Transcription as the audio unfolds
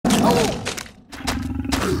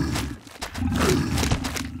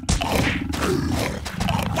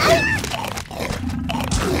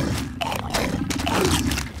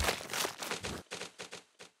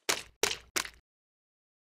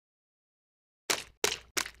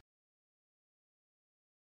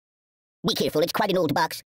Be careful, it's quite an old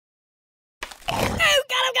box. Oh,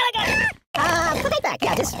 got him! Put it back.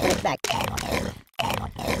 Yeah, just put it back.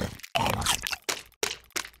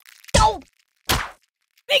 Oh!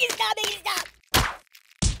 Make it stop!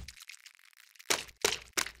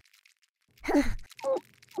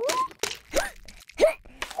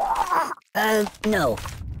 No.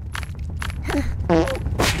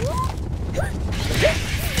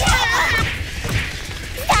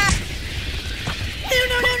 Stop!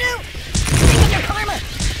 No! Bring up your karma!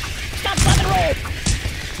 Stop and roll!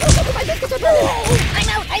 My biscuits are burning. I'm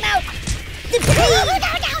out!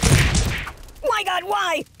 My God,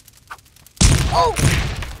 why? Oh!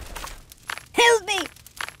 Help me!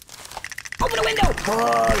 Open the window!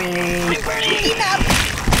 Boring. I'm burning! Enough!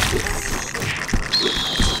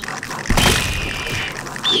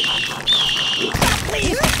 Stop,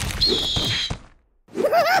 please!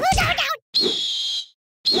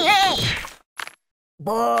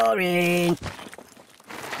 Boring.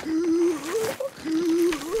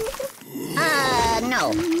 No.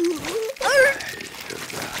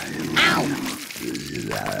 Ow!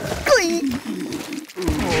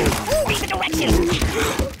 Read the directions!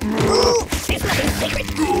 There's nothing sacred!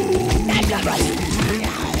 That's not right!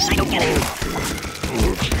 I don't get it!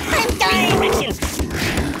 I'm dying! Directions!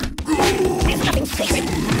 There's nothing sacred!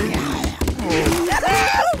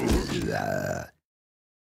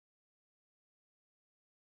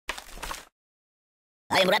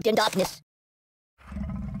 I am wrapped in darkness.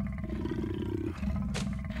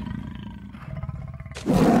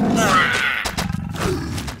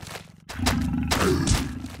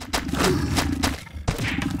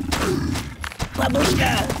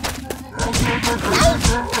 Babushka!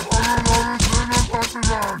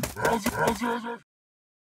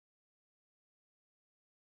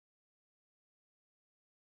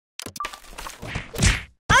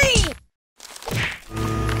 Aye!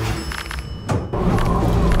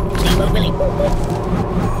 Steamboat Willie.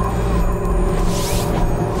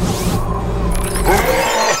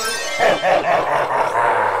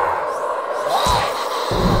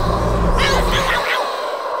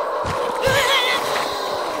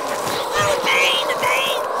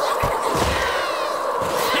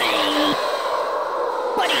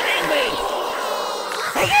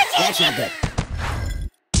 That's not good.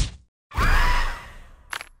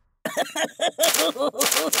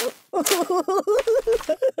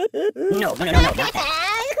 No, not that.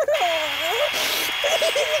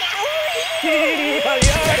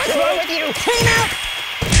 What's wrong with you? Time out!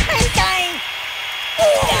 I'm dying!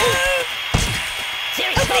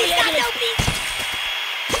 Seriously, please, stop, no, please!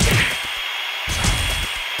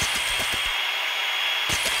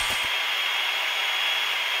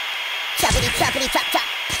 Choppity, chop, chop.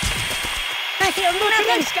 I feel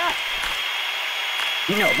nothing, Scott!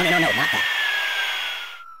 No, not that.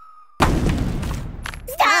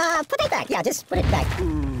 Stop! Put it back. Yeah, just put it back.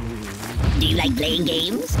 Do you like playing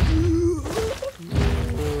games?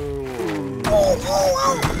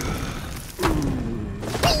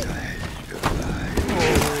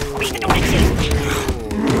 Read the directions!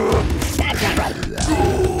 That's not right!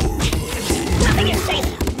 Nothing is safe!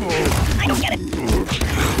 I don't get it!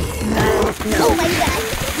 No. Oh my God!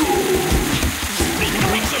 Read the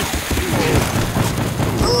directions!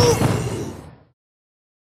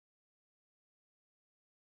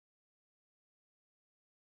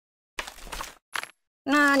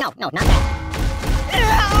 No, not that.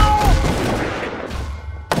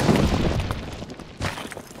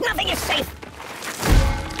 Nothing is safe!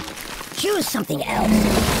 Choose something else.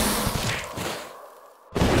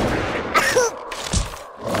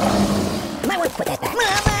 Might want to put that back.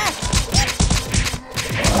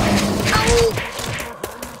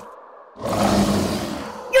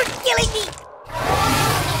 You're killing me!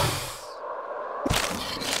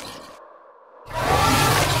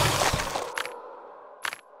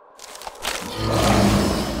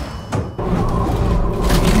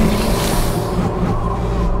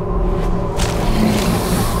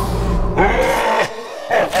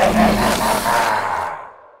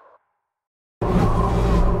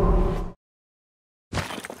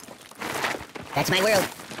 That's my world.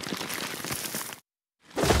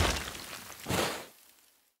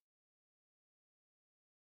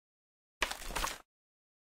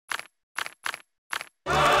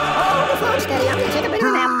 Oh, the flow's steady. I'm gonna take a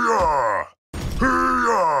bigger nap.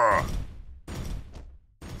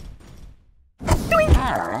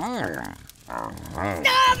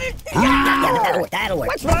 Stop it! Yeah, that'll work.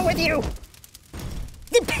 What's wrong with you?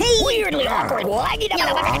 The pain! Weirdly awkward. You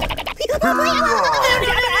know,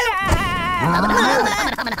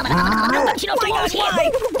 My God,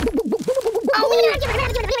 why? Oh,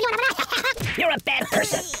 You're a bad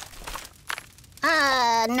person.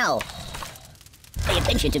 No. Pay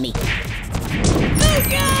attention to me. Oh,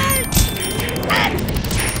 God!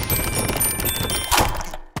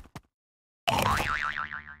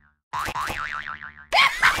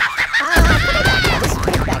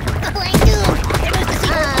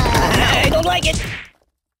 I don't like it.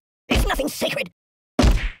 There's nothing sacred.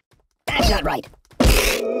 That's not right.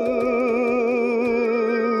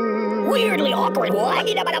 Weirdly awkward.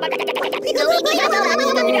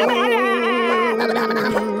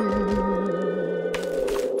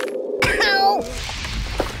 Ow!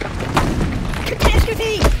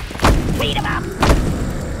 Catastrophe! Beat him up!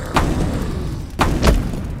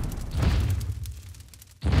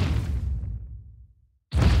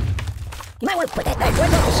 You might want to put that back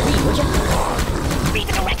right off the screen, would you? Read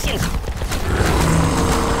the directions!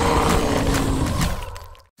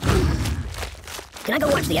 Can I go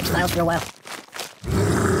watch the X-Files for a while?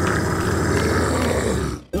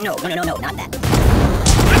 No, not that.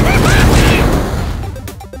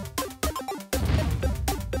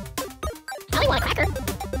 I want a cracker.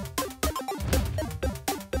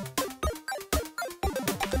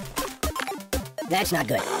 That's not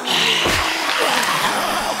good.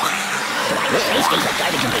 This space stays like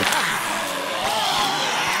garbage in here.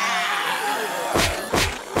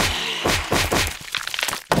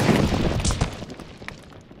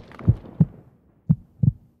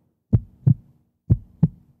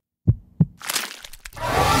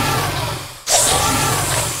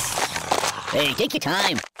 Hey, take your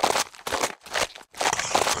time.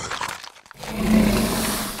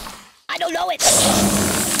 I don't know it.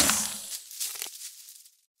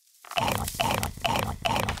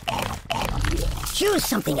 Choose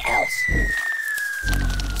something else.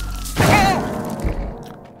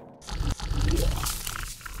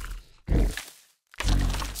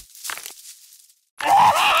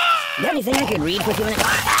 You got anything I can read for a few minutes?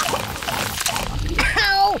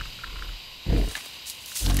 Ow!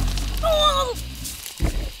 Oh!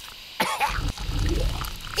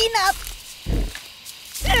 Enough!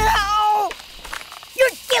 Ow!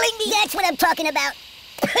 You're killing me! That's what I'm talking about.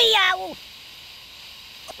 Yow!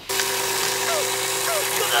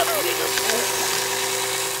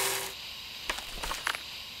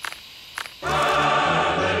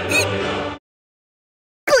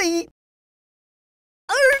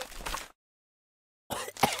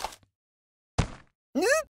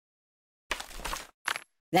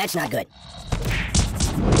 That's not good.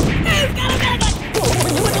 I've got